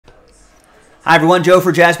Hi everyone, Joe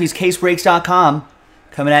for JASPY'S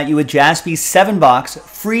coming at you with Jaspy's 7-box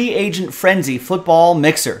Free Agent Frenzy Football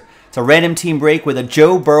Mixer. It's a random team break with a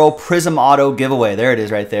Joe Burrow Prism Auto giveaway. There it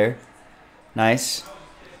is right there. Nice.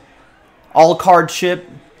 All card ship.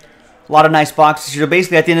 A lot of nice boxes. So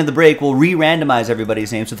basically at the end of the break, we'll re-randomize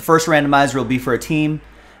everybody's names. So the first randomizer will be for a team.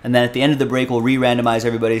 And then at the end of the break, we'll re-randomize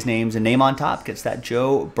everybody's names. And name on top gets that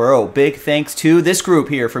Joe Burrow. Big thanks to this group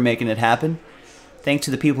here for making it happen. Thanks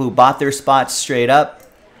to the people who bought their spots straight up.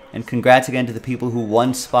 And congrats again to the people who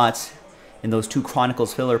won spots in those 2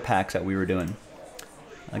 Chronicles filler packs that we were doing.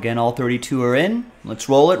 Again, all 32 are in. Let's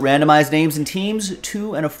roll it. Randomize names and teams.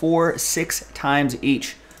 2 and a 4, 6 times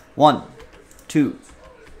each. 1, 2,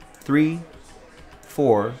 3,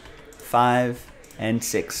 4, 5, and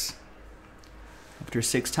 6. After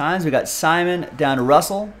 6 times, we got Simon down to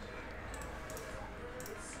Russell.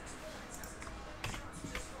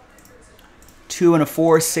 Two and a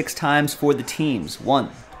 4, 6 times for the teams. 1,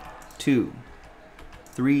 2,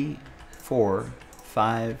 3, 4,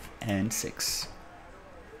 5, and 6.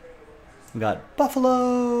 We got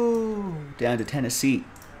Buffalo down to Tennessee.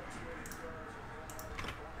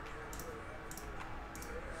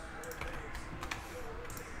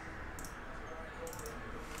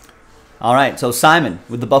 All right, so Simon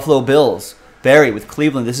with the Buffalo Bills. Barry with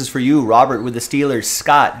Cleveland. This is for you. Robert with the Steelers.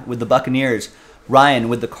 Scott with the Buccaneers. Ryan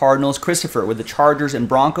with the Cardinals, Christopher with the Chargers and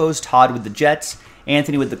Broncos, Todd with the Jets,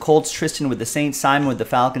 Anthony with the Colts, Tristan with the Saints, Simon with the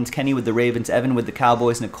Falcons, Kenny with the Ravens, Evan with the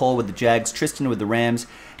Cowboys, Nicole with the Jags, Tristan with the Rams,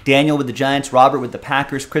 Daniel with the Giants, Robert with the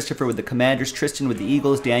Packers, Christopher with the Commanders, Tristan with the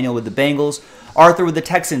Eagles, Daniel with the Bengals, Arthur with the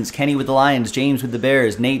Texans, Kenny with the Lions, James with the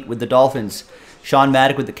Bears, Nate with the Dolphins, Sean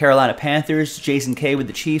Maddock with the Carolina Panthers, Jason K with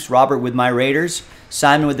the Chiefs, Robert with my Raiders,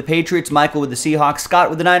 Simon with the Patriots, Michael with the Seahawks, Scott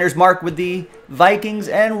with the Niners, Mark with the Vikings,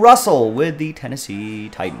 and Russell with the Tennessee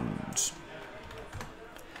Titans.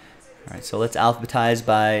 All right, so let's alphabetize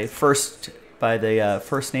by the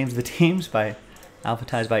first names of the teams,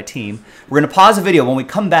 alphabetize by team. We're going to pause the video. When we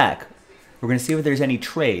come back, we're going to see if there's any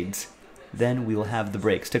trades. Then we will have the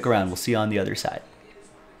break. Stick around. We'll see you on the other side.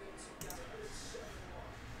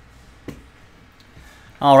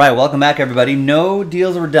 All right, welcome back, everybody. No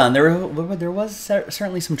deals were done. There was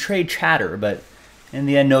certainly some trade chatter, but in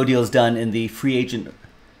the end, no deals done in the free agent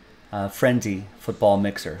frenzy football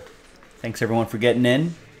mixer. Thanks, everyone, for getting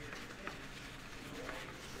in.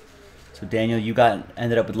 So, Daniel, you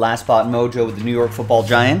ended up with Last Spot Mojo with the New York Football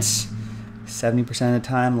Giants. 70% of the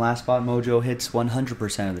time, Last Spot Mojo hits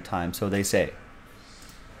 100% of the time, so they say.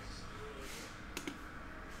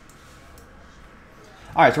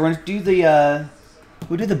 All right, so we're going to do the...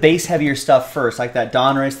 We'll do the base heavier stuff first, like that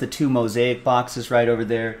Donruss, the 2 mosaic boxes right over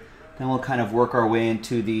there. Then we'll kind of work our way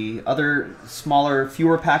into the other smaller,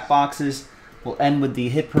 fewer pack boxes. We'll end with the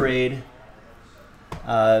Hit Parade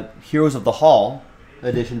Heroes of the Hall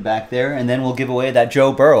edition back there, and then we'll give away that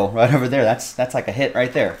Joe Burrow right over there. That's like a hit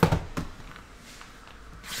right there.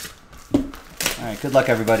 All right, good luck,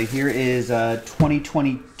 everybody. Here is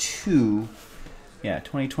 2022,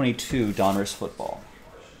 2022 Donruss football.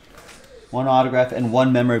 1 autograph and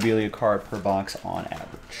 1 memorabilia card per box on average.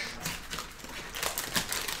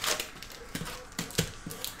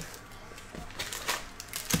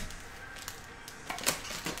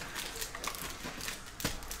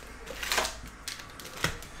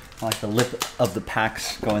 I like the lip of the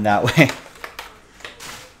packs going that way.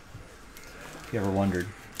 If you ever wondered.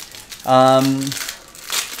 All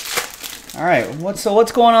right, what's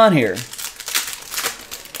going on here?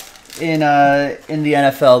 In the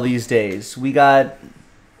NFL these days, we got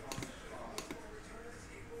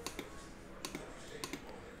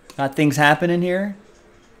things happening here.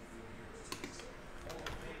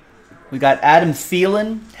 We got Adam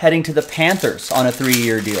Thielen heading to the Panthers on a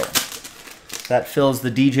 3-year deal. That fills the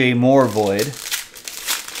DJ Moore void.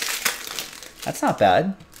 That's not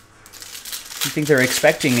bad. You think they're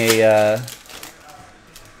expecting they're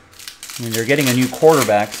getting a new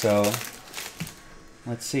quarterback, so.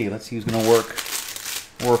 Let's see who's going to work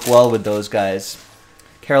well with those guys.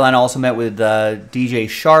 Carolina also met with DJ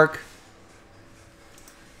Shark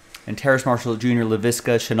and Terrace Marshall Jr.,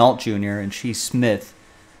 LaVisca Chenault Jr., and Shee Smith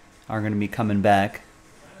are going to be coming back.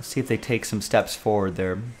 Let's see if they take some steps forward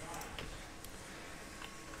there.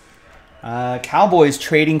 Cowboys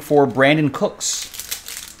trading for Brandon Cooks.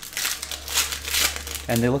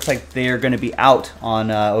 And it looks like they're going to be out on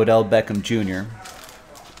Odell Beckham Jr.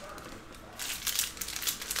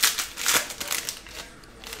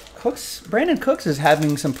 Brandon Cooks is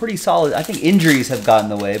having some pretty solid, I think injuries have gotten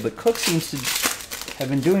in the way, but Cooks seems to have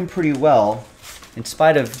been doing pretty well in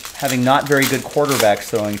spite of having not very good quarterbacks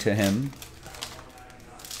throwing to him.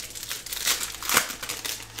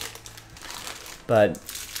 But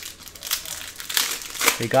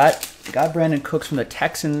they got Brandon Cooks from the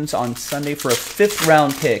Texans on Sunday for a 5th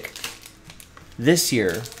round pick this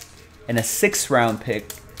year and a 6th round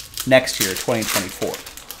pick next year, 2024.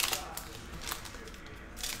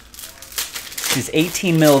 His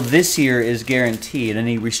 $18 million this year is guaranteed, and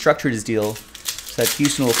he restructured his deal so that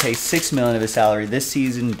Houston will pay $6 million of his salary this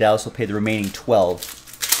season. Dallas will pay the remaining $12 million,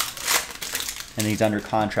 and he's under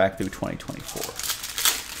contract through 2024.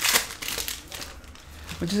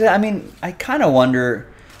 Which is, I mean, I kind of wonder.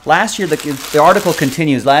 Last year, the article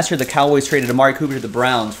continues. Last year, the Cowboys traded Amari Cooper to the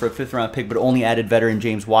Browns for a 5th round pick, but only added veteran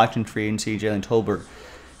James Washington free agency, Jalen Tolbert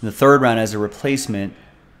in the 3rd round as a replacement,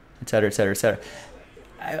 et cetera, et cetera, et cetera.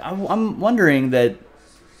 I'm wondering that.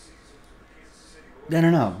 I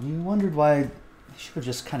don't know. You wondered why they should have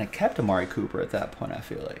just kind of kept Amari Cooper at that point, I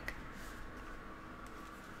feel like.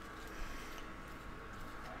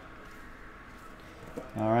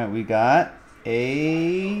 All right, we got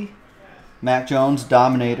a Mac Jones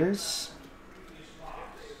Dominators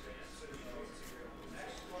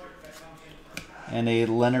and a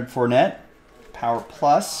Leonard Fournette Power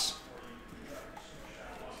Plus.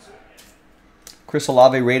 Chris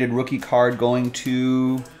Olave rated rookie card going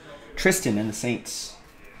to Tristan and the Saints.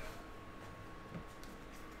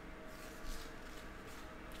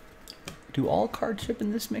 Do all cards ship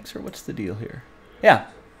in this mix, or what's the deal here? Yeah.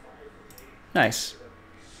 Nice.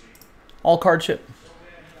 All card ship.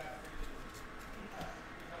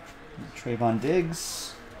 Trayvon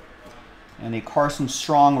Diggs. And a Carson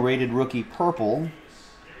Strong rated rookie purple.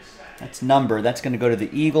 That's number. That's going to go to the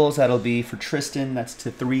Eagles. That'll be for Tristan. That's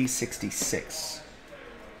to 366.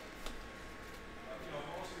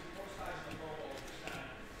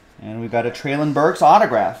 And we've got a Traylon Burks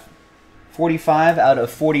autograph. 45 out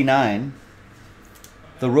of 49.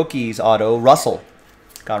 The rookies auto. Russell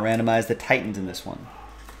got randomized the Titans in this one.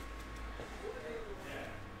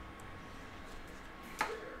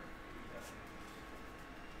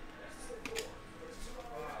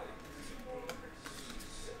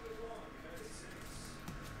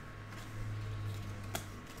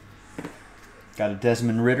 Got a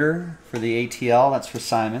Desmond Ridder for the ATL. That's for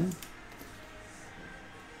Simon.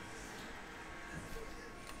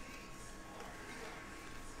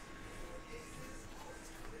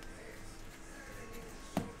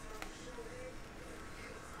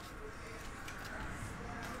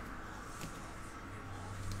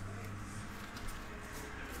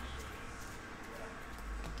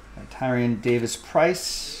 Got Tyrion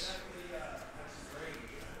Davis-Price.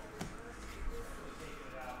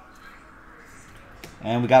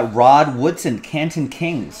 And we got Rod Woodson, Canton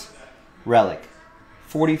Kings relic.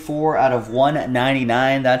 44 out of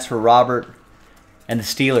 199. That's for Robert and the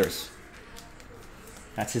Steelers.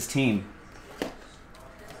 That's his team.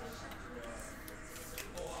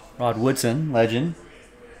 Rod Woodson, legend.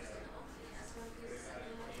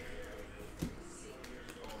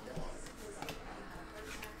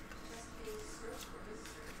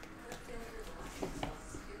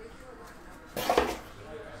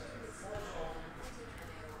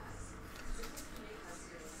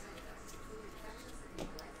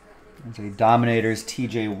 There's a Dominators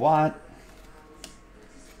TJ Watt.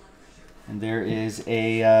 And there is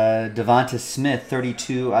a Devonta Smith,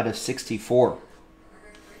 32 out of 64.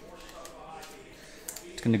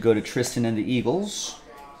 It's going to go to Tristan and the Eagles.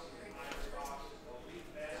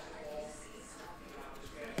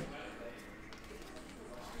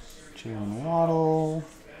 Jalen Waddle.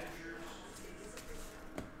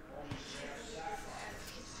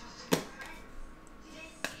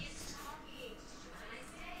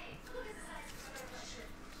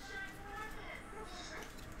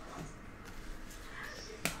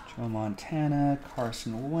 Joe Montana,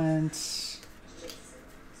 Carson Wentz.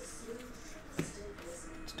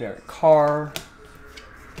 It's Derek Carr.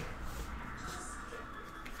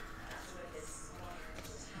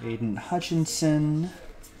 Aiden Hutchinson,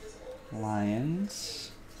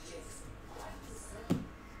 Lions.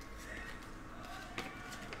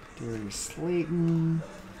 Darius Slayton,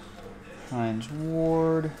 Hines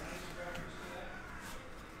Ward.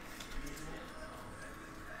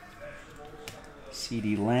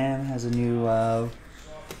 CeeDee Lamb has a new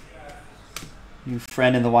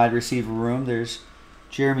friend in the wide receiver room. There's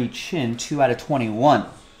Jeremy Chin, 2 out of 21.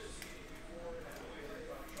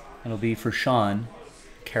 It'll be for Sean,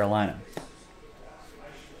 Carolina.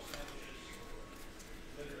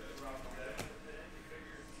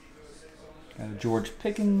 Got a George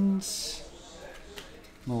Pickens,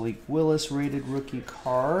 Malik Willis rated rookie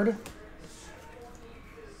card.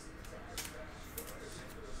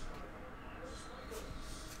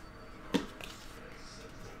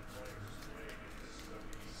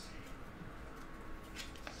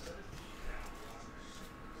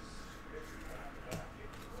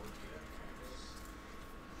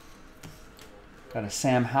 Got a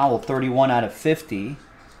Sam Howell, 31 out of 50.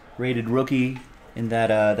 Rated rookie in that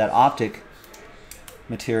that optic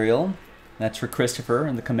material. That's for Christopher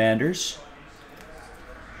and the Commanders.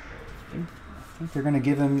 I think they're going to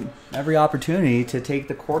give him every opportunity to take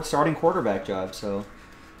the starting quarterback job. So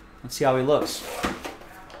let's see how he looks.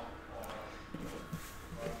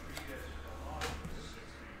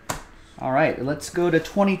 All right, let's go to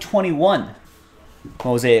 2021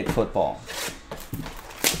 Mosaic football.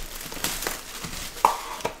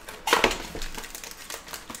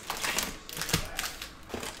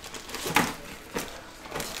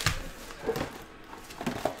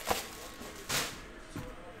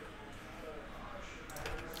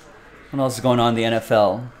 What else is going on in the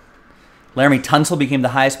NFL? Laramie Tunsil became the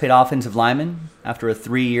highest paid offensive lineman after a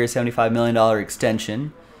 3-year, $75 million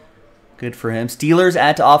extension. Good for him. Steelers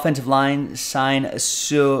add to offensive line, sign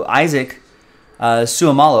Isaac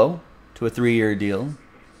Suamalo to a 3-year deal.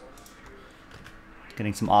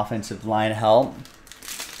 Getting some offensive line help.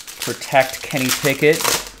 Protect Kenny Pickett.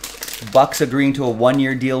 Bucks agreeing to a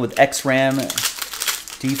 1-year deal with ex-Ram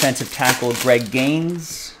defensive tackle Greg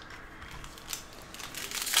Gaines.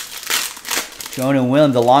 Jonah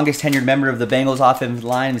Williams, the longest tenured member of the Bengals offensive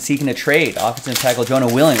line, is seeking a trade. Offensive tackle Jonah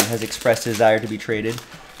Williams has expressed his desire to be traded.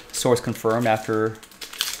 Source confirmed after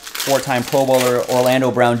 4-time Pro Bowler Orlando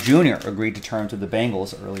Brown Jr. agreed to terms with the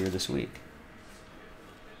Bengals earlier this week.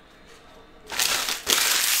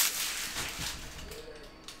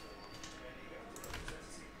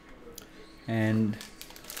 And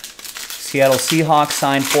Seattle Seahawks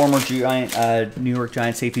signed former New York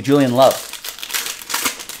Giants safety Julian Love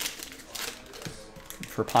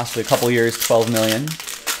for possibly a couple years, $12 million.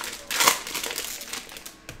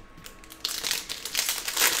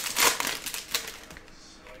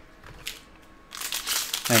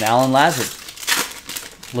 And Alan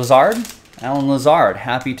Lazard,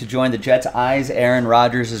 happy to join the Jets' eyes Aaron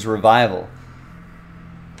Rodgers' revival.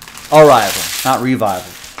 Arrival, not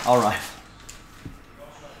revival. Arrival.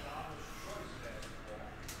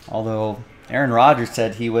 Although Aaron Rodgers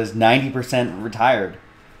said he was 90% retired.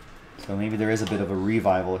 So maybe there is a bit of a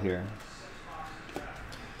revival here.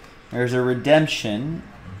 There's a redemption.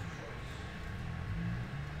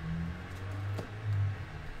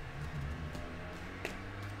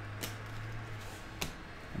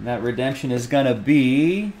 And that redemption is going to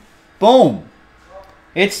be... Boom!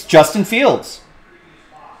 It's Justin Fields.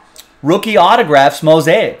 Rookie autographs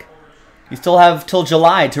Mosaic. You still have till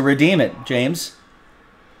July to redeem it, James.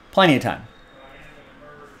 Plenty of time.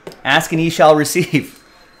 Ask and ye shall receive.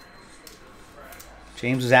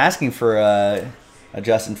 James was asking for a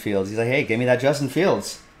Justin Fields. He's like, hey, give me that Justin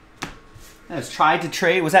Fields. And it's tried to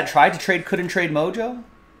trade. Was that tried to trade, couldn't trade mojo?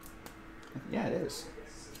 Yeah, it is.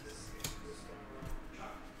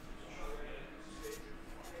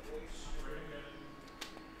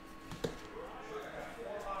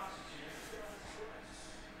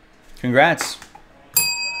 Congrats.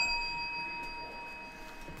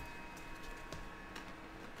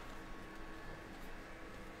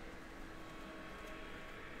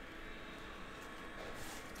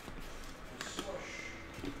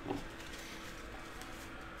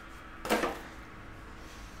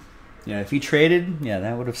 Yeah, if he traded, yeah,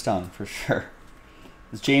 that would have stung for sure.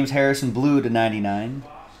 It's James Harrison blue to 99.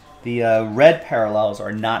 The red parallels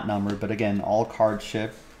are not numbered, but again, all card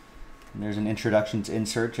ship. And there's an introductions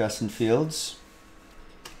insert, Justin Fields.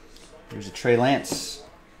 There's a Trey Lance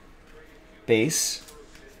base.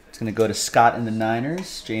 It's going to go to Scott and the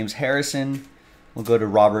Niners. James Harrison will go to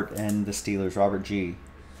Robert and the Steelers. Robert G.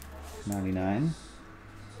 99.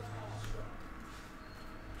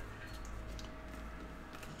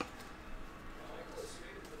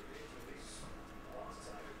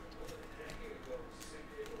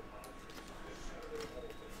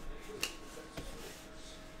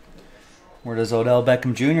 Where does Odell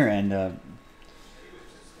Beckham Jr. end up?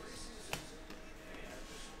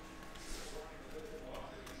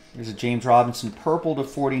 There's a James Robinson purple to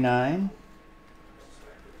 49.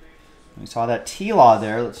 We saw that T-Law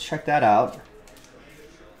there. Let's check that out.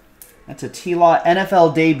 That's a T-Law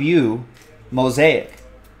NFL debut Mosaic.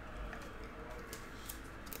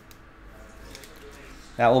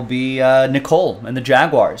 That will be Nicole and the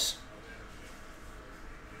Jaguars.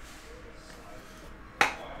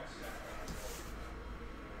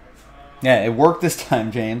 Yeah, it worked this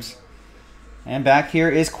time, James. And back here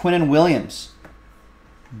is Quinnen Williams.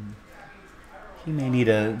 He may need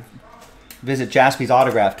to visit JASPY'S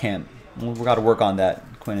autograph camp. We've got to work on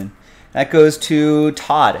that, Quinnen. That goes to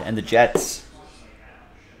Todd and the Jets.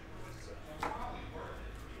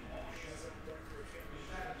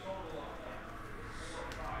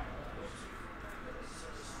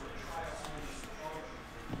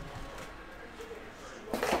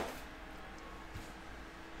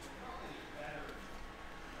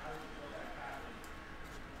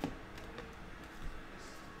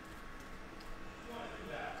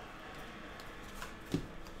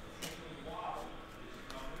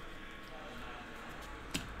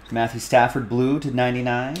 Matthew Stafford blue to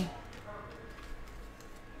 99.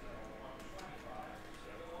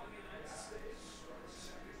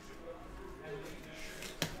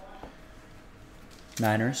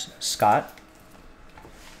 Niners, Scott.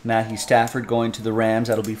 Matthew Stafford going to the Rams.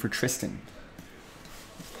 That'll be for Tristan.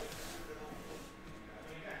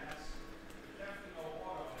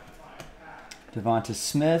 Devonta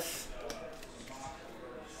Smith.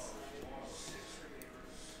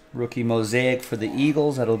 Rookie mosaic for the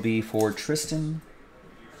Eagles. That'll be for Tristan.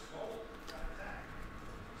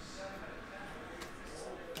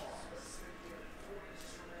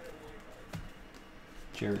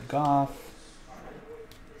 Jared Goff.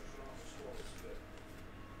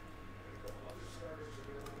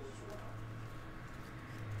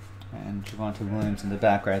 And Javonte Williams in the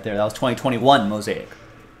back right there. That was 2021 mosaic.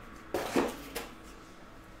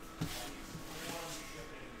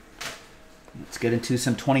 Let's get into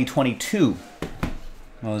some 2022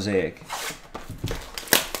 mosaic.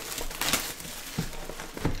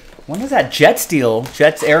 When does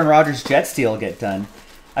that Aaron Rodgers jet steal get done?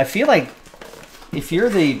 I feel like if you're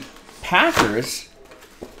the Packers,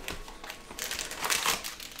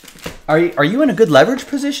 are you in a good leverage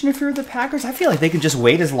position if you're the Packers? I feel like they can just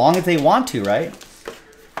wait as long as they want to, right?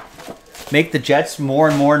 Make the Jets more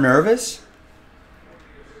and more nervous.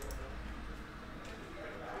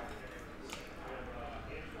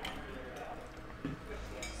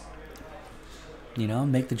 You know,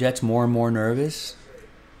 make the Jets more and more nervous.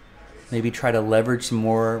 Maybe try to leverage some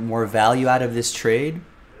more value out of this trade.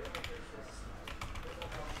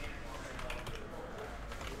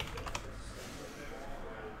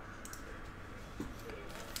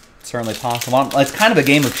 Certainly possible. It's kind of a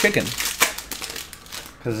game of chicken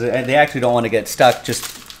because they actually don't want to get stuck just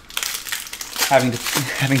having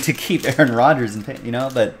to keep Aaron Rodgers and you know.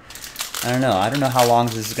 But I don't know how long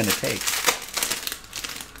this is going to take.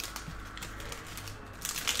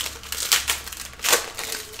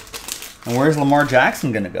 And where's Lamar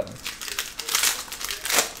Jackson going to go? All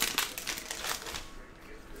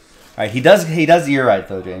right, he does. You're right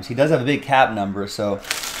though, James. He does have a big cap number, so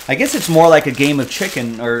I guess it's more like a game of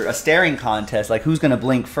chicken or a staring contest, like who's going to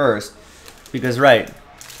blink first. Because, right,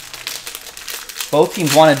 both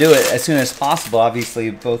teams want to do it as soon as possible.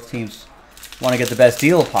 Obviously, both teams want to get the best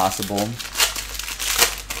deal possible.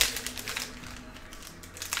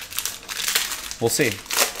 We'll see.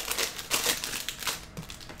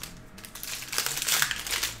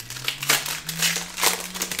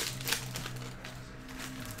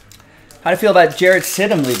 How do you feel about Jarrett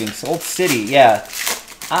Stidham leaving Salt City? Yeah.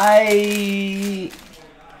 I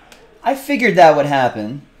figured that would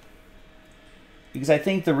happen because I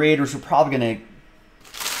think the Raiders were probably going to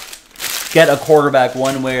get a quarterback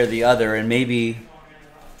one way or the other, and maybe,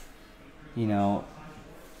 you know,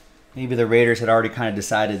 maybe the Raiders had already kind of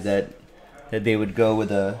decided that they would go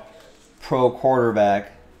with a pro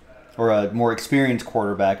quarterback or a more experienced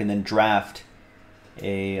quarterback and then draft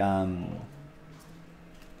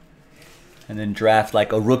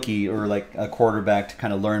like a rookie or like a quarterback to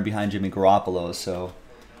kind of learn behind Jimmy Garoppolo. So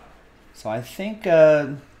I think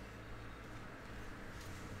it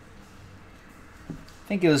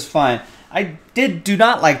was fine. I do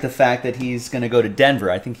not like the fact that he's going to go to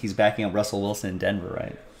Denver. I think he's backing up Russell Wilson in Denver,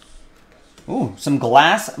 right? Ooh, some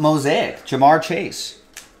glass mosaic, Jamar Chase.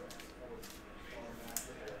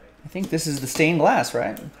 I think this is the stained glass,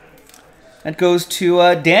 right? That goes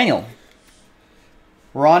to Daniel.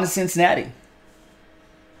 We're on to Cincinnati.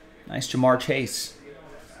 Nice Jamar Chase.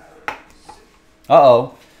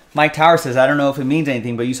 Uh-oh. Mike Tower says, I don't know if it means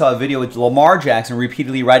anything, but you saw a video with Lamar Jackson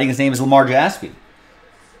repeatedly writing his name as Lamar Jaspy.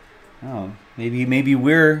 Oh, maybe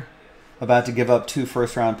we're about to give up 2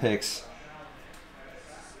 first-round picks.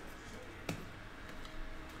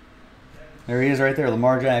 There he is right there,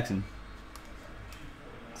 Lamar Jackson.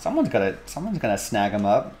 Someone's gonna snag him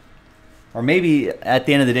up. Or maybe at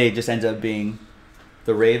the end of the day it just ends up being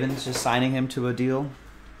the Ravens just signing him to a deal.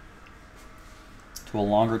 To a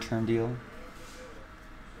longer-term deal.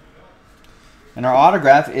 And our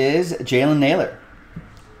autograph is Jalen Naylor.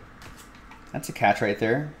 That's a catch right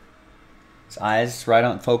there. His eyes right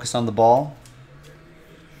on, focus on the ball.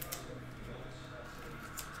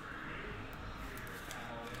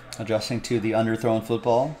 Adjusting to the underthrown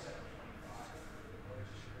football.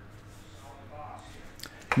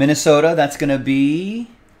 Minnesota, that's going to be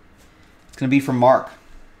for Mark.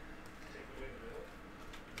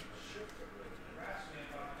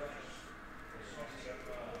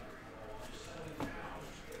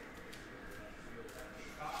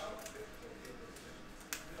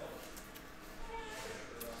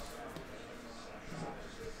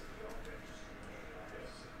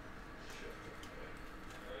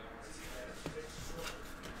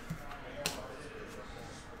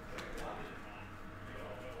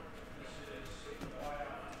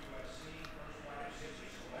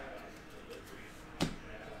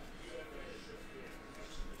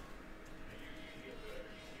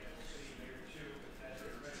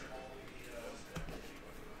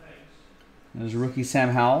 There's rookie Sam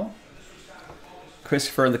Howell.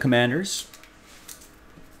 Christopher and the Commanders.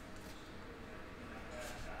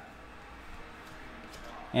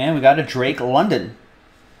 And we got a Drake London.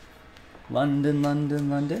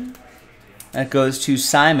 London. That goes to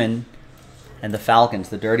Simon and the Falcons,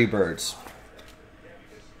 the Dirty Birds.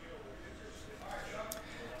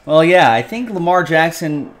 Well, yeah, I think Lamar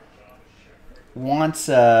Jackson wants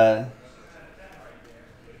a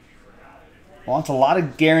lot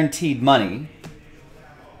of guaranteed money.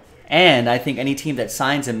 And I think any team that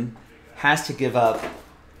signs him has to give up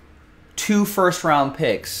 2 first-round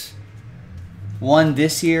picks. One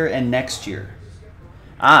this year and next year.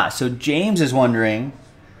 So James is wondering,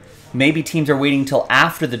 maybe teams are waiting till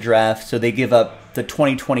after the draft so they give up the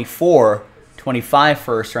 2024, 25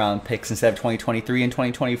 first-round picks instead of 2023 and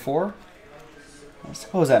 2024. I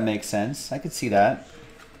suppose that makes sense. I could see that.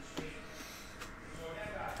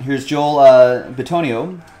 Here's Joel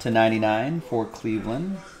Bitonio /99 for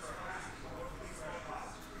Cleveland.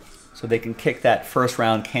 So they can kick that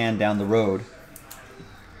first-round can down the road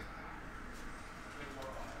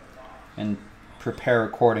and prepare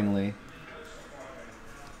accordingly.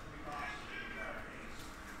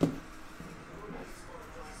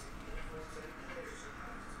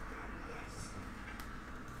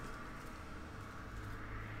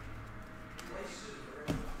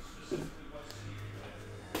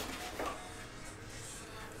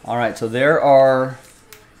 All right, so there are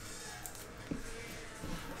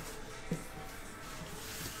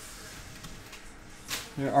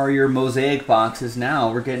your mosaic boxes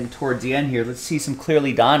now. We're getting towards the end here. Let's see some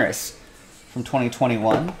Clearly Donruss from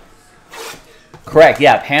 2021. Correct,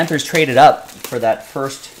 yeah, Panthers traded up for that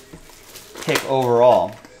first pick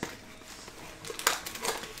overall.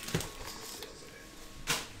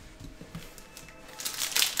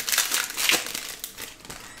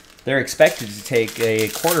 They're expected to take a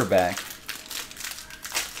quarterback.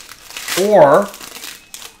 Or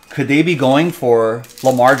could they be going for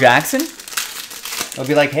Lamar Jackson? They'll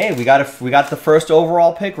be like, hey, we got the first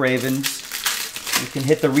overall pick, Ravens. You can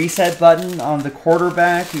hit the reset button on the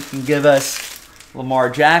quarterback. You can give us Lamar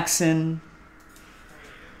Jackson.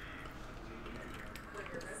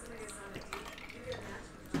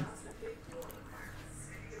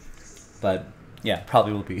 But yeah,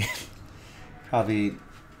 probably will be. Probably,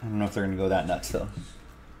 I don't know if they're going to go that nuts though.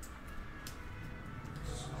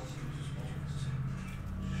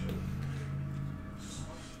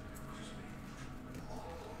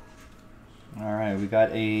 All right, we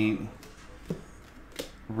got a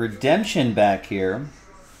redemption back here.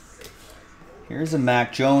 Here's a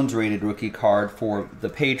Mac Jones rated rookie card for the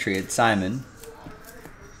Patriots, Simon.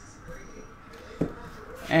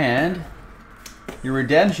 And your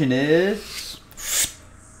redemption is...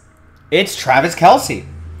 it's Travis Kelce.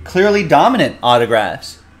 Clearly dominant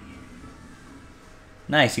autographs.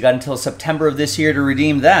 Nice, you got until September of this year to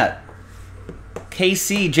redeem that.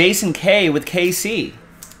 KC, Jason K with KC.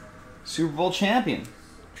 Super Bowl champion,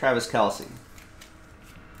 Travis Kelce.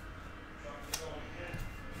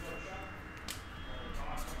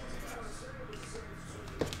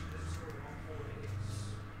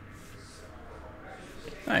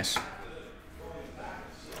 Nice.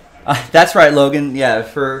 That's right, Logan. Yeah,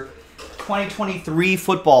 for 2023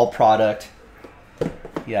 football product,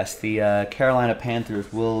 yes, the Carolina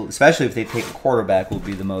Panthers will, especially if they take a quarterback, will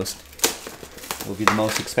be the most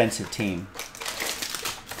expensive team.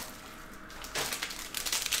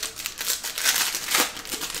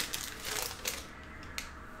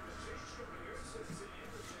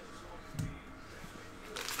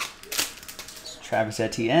 Travis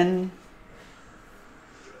Etienne.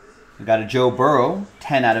 We got a Joe Burrow,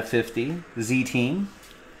 10 out of 50, Z team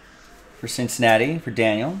for Cincinnati, for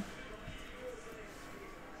Daniel.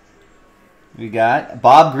 We got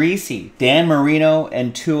Bob Greasy, Dan Marino,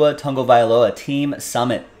 and Tua Tagovailoa, Team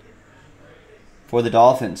Summit for the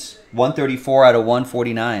Dolphins, 134 out of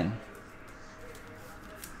 149.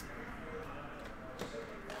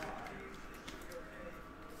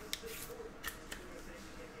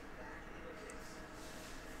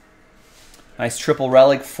 Nice triple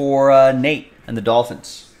relic for Nate and the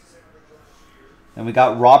Dolphins. And we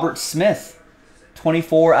got Robert Smith,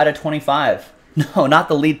 24 out of 25. No, not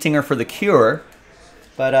the lead singer for The Cure,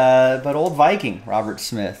 but old Viking, Robert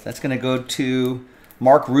Smith. That's going to go to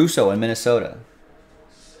Mark Russo in Minnesota.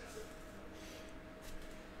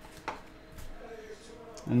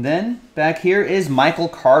 And then back here is Michael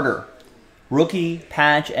Carter. Rookie,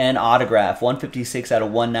 patch, and autograph. 156 out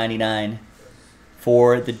of 199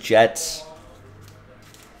 for the Jets.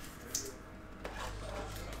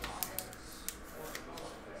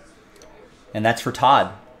 And that's for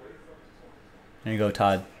Todd. There you go,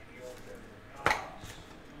 Todd.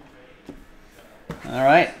 All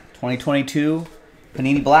right, 2022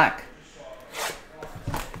 Panini Black.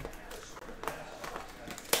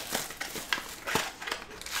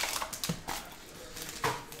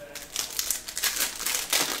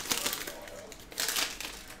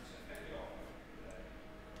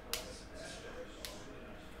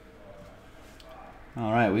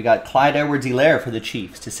 All right, we got Clyde Edwards-Helaire for the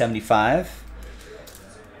Chiefs to 75.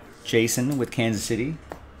 Jason with Kansas City.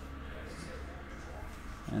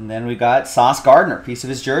 And then we got Sauce Gardner, piece of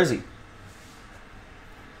his jersey.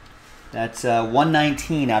 That's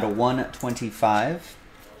 119 out of 125.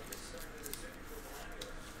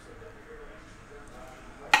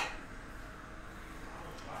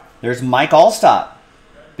 There's Mike Allstott.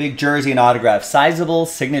 Big jersey and autograph. Sizable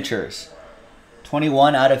signatures.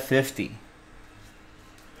 21 out of 50.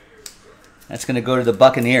 That's going to go to the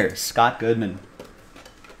Buccaneers. Scott Goodman.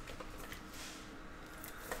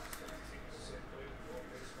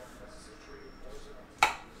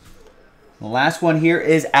 The last one here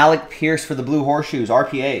is Alec Pierce for the Blue Horseshoes.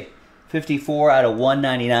 RPA. 54 out of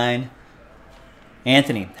 199.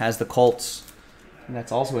 Anthony has the Colts. And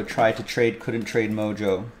that's also a try to trade, couldn't trade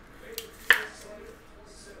mojo.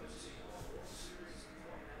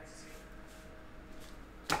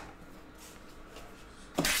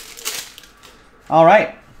 All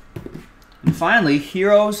right. And finally,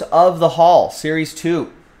 Heroes of the Hall, Series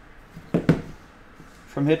 2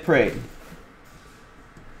 from Hit Parade.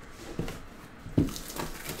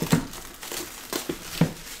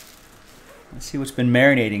 Let's see what's been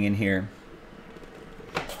marinating in here.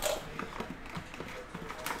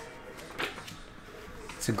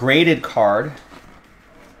 It's a graded card.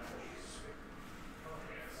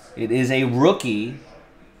 It is a rookie.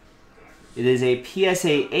 It is a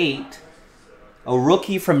PSA 8. A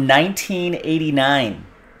rookie from 1989.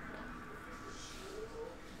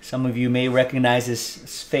 Some of you may recognize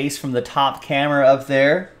his face from the top camera up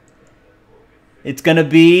there. It's going to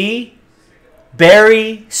be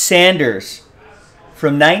Barry Sanders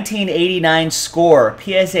from 1989 score.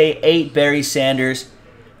 PSA 8 Barry Sanders.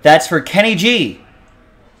 That's for Kenny G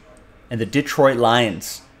and the Detroit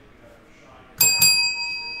Lions.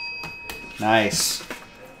 Nice.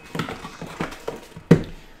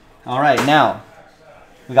 All right, now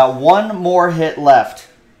we got one more hit left.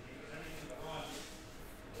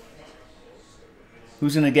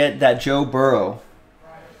 Who's going to get that Joe Burrow?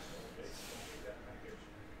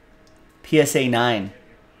 PSA 9.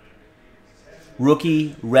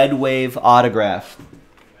 Rookie Red Wave autograph.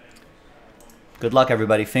 Good luck,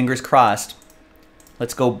 everybody. Fingers crossed.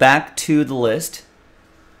 Let's go back to the list.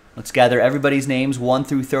 Let's gather everybody's names 1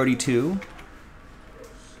 through 32.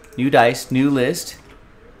 New dice, new list.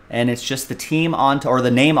 And it's just the team on, or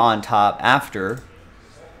the name on top after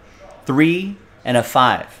 3 and a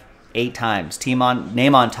 5. 8 times.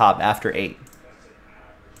 Name on top after 8.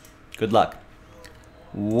 Good luck.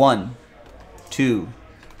 1, 2,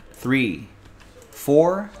 3,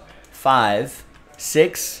 4, 5,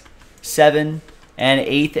 6, 7, and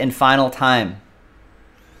 8th and final time.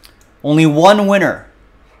 Only one winner.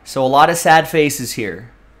 So a lot of sad faces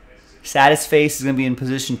here. Saddest face is going to be in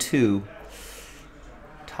position 2.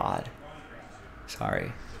 Todd.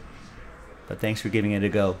 Sorry. But thanks for giving it a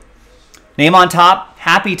go. Name on top,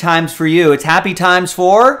 happy times for you. It's happy times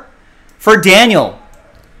for Daniel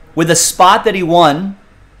with a spot that he won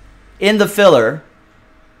in the filler.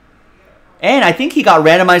 And I think he got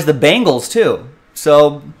randomized the Bengals too.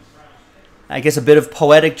 So I guess a bit of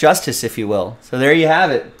poetic justice, if you will. So there you have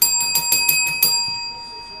it.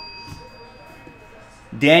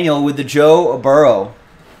 Daniel with the Joe Burrow.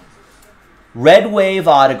 Red Wave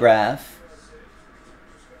autograph.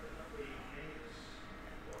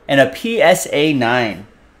 And a PSA 9.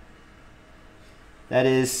 That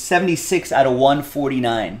is 76 out of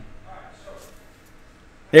 149.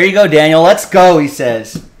 There you go, Daniel. Let's go, he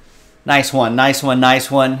says. Nice one, nice one,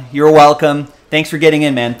 nice one. You're welcome. Thanks for getting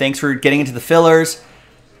in, man. Thanks for getting into the fillers.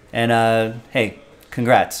 And, hey,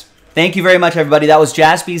 congrats. Thank you very much, everybody. That was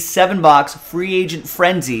JASPY'S 7-box Free Agent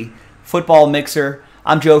Frenzy Football Mixer.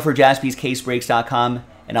 I'm Joe for JASPY'sCaseBreaks.com,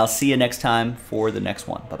 and I'll see you next time for the next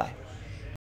one. Bye-bye.